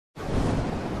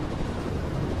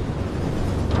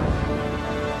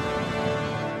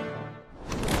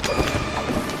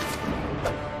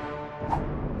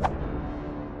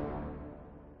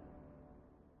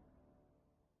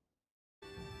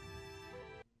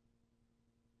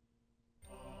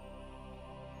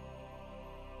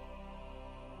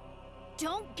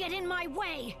Don't get in my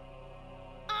way!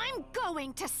 I'm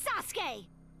going to Sasuke!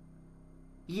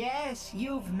 Yes,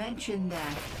 you've mentioned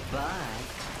that,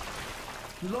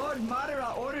 but Lord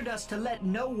Madara ordered us to let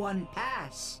no one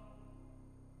pass.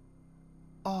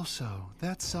 Also,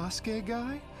 that Sasuke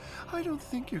guy? I don't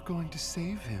think you're going to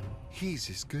save him. He's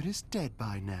as good as dead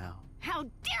by now. How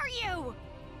dare you!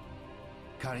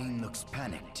 Karin looks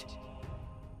panicked.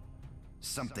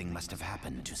 Something must have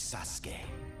happened to Sasuke.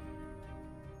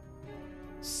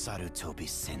 Sarutobi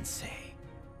Sensei.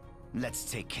 Let's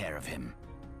take care of him.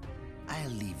 I'll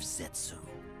leave Zetsu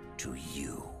to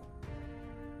you.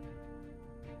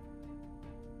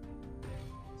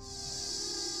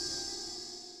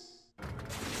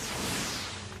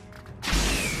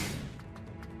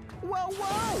 Whoa,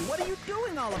 whoa! What are you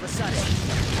doing all of a sudden?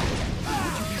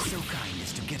 Would you be so kind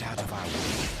as to get out of our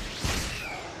way?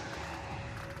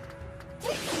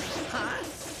 Huh?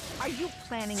 Are you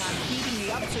planning on beating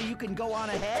me up so you can go on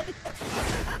ahead?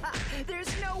 There's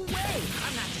no way!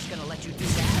 I'm not just gonna let you do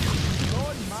that.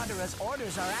 Lord Madara's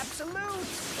orders are absolute.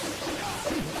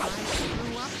 If I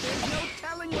screw up, there's no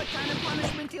telling what kind of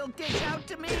punishment he'll dish out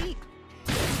to me.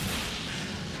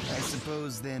 I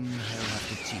suppose then I'll have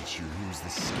to teach you who's the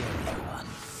scarier one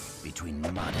between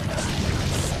Madara and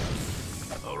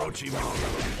myself. Orochimaru.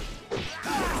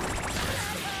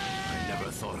 I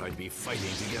never thought I'd be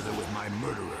fighting together with my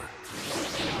murderer.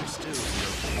 I still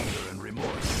feel anger and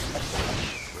remorse.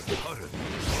 But part of me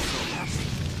is also happy.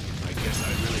 I guess I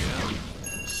really am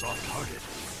soft-hearted.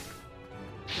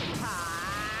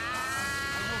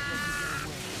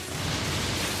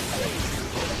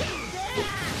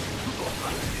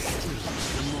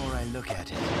 The more I look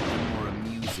at it, the more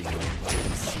amusing it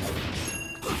seems.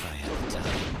 If I had the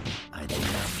time, I'd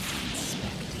love to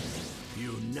inspect it.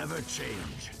 You never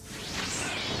change.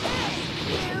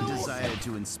 The desire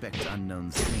to inspect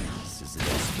unknown things is a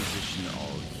disposition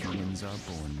all humans are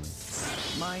born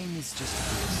with. Mine is just a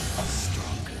bit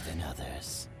stronger than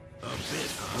others. A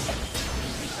bit, huh?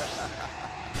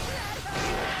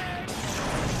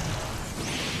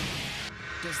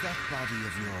 Does that body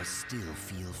of yours still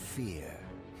feel fear?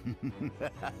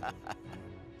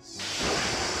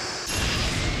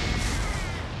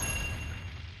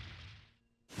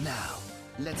 Now,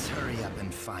 let's hurry up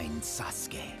and find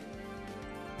Sasuke.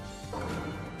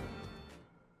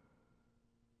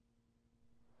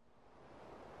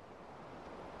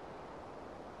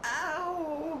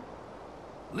 Ow!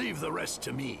 Leave the rest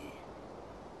to me.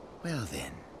 Well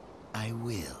then, I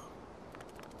will.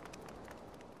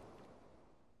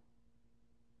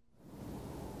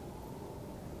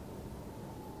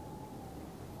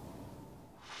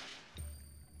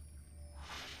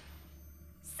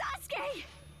 Sasuke!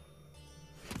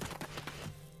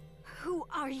 Who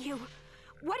are you?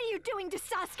 What are you doing to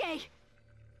Sasuke?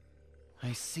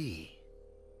 I see.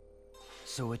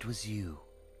 So it was you,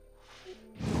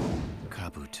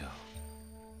 Kabuto.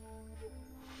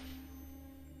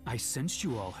 I sensed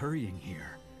you all hurrying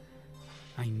here.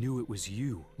 I knew it was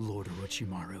you, Lord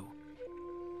Orochimaru.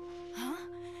 Huh?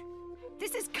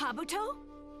 This is Kabuto?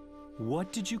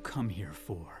 What did you come here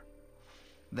for?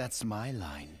 That's my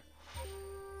line.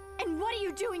 And what are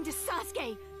you doing to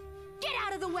Sasuke? Get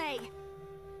out of the way!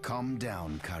 Calm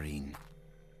down, Karin.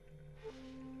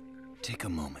 Take a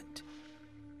moment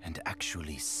and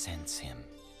actually sense him.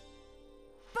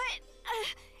 But,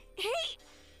 he...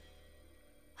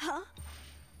 Huh?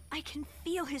 I can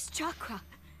feel his chakra.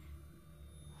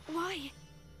 Why?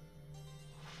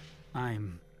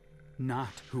 I'm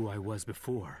not who I was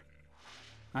before.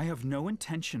 I have no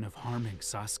intention of harming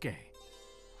Sasuke.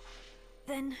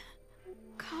 Then,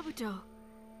 Kabuto,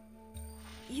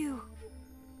 you...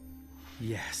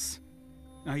 Yes.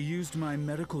 I used my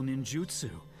medical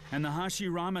ninjutsu and the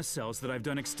Hashirama cells that I've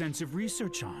done extensive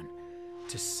research on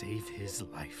to save his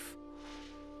life.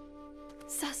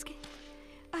 Sasuke,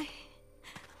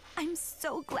 I'm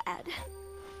so glad.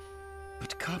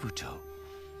 But Kabuto,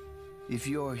 if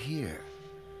you're here,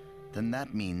 then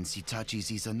that means Itachi's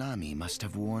Izanami must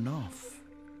have worn off.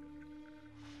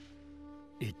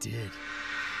 It did.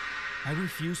 I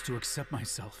refused to accept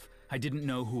myself. I didn't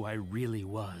know who I really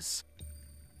was.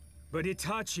 But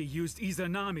Itachi used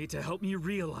Izanami to help me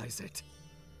realize it.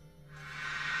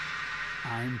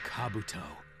 I'm Kabuto,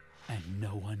 and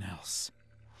no one else.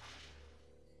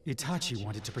 Itachi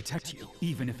wanted to protect you,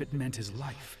 even if it meant his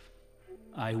life.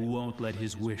 I won't let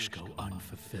his wish go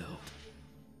unfulfilled.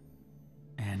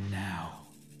 And now,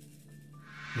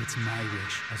 it's my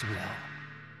wish as well.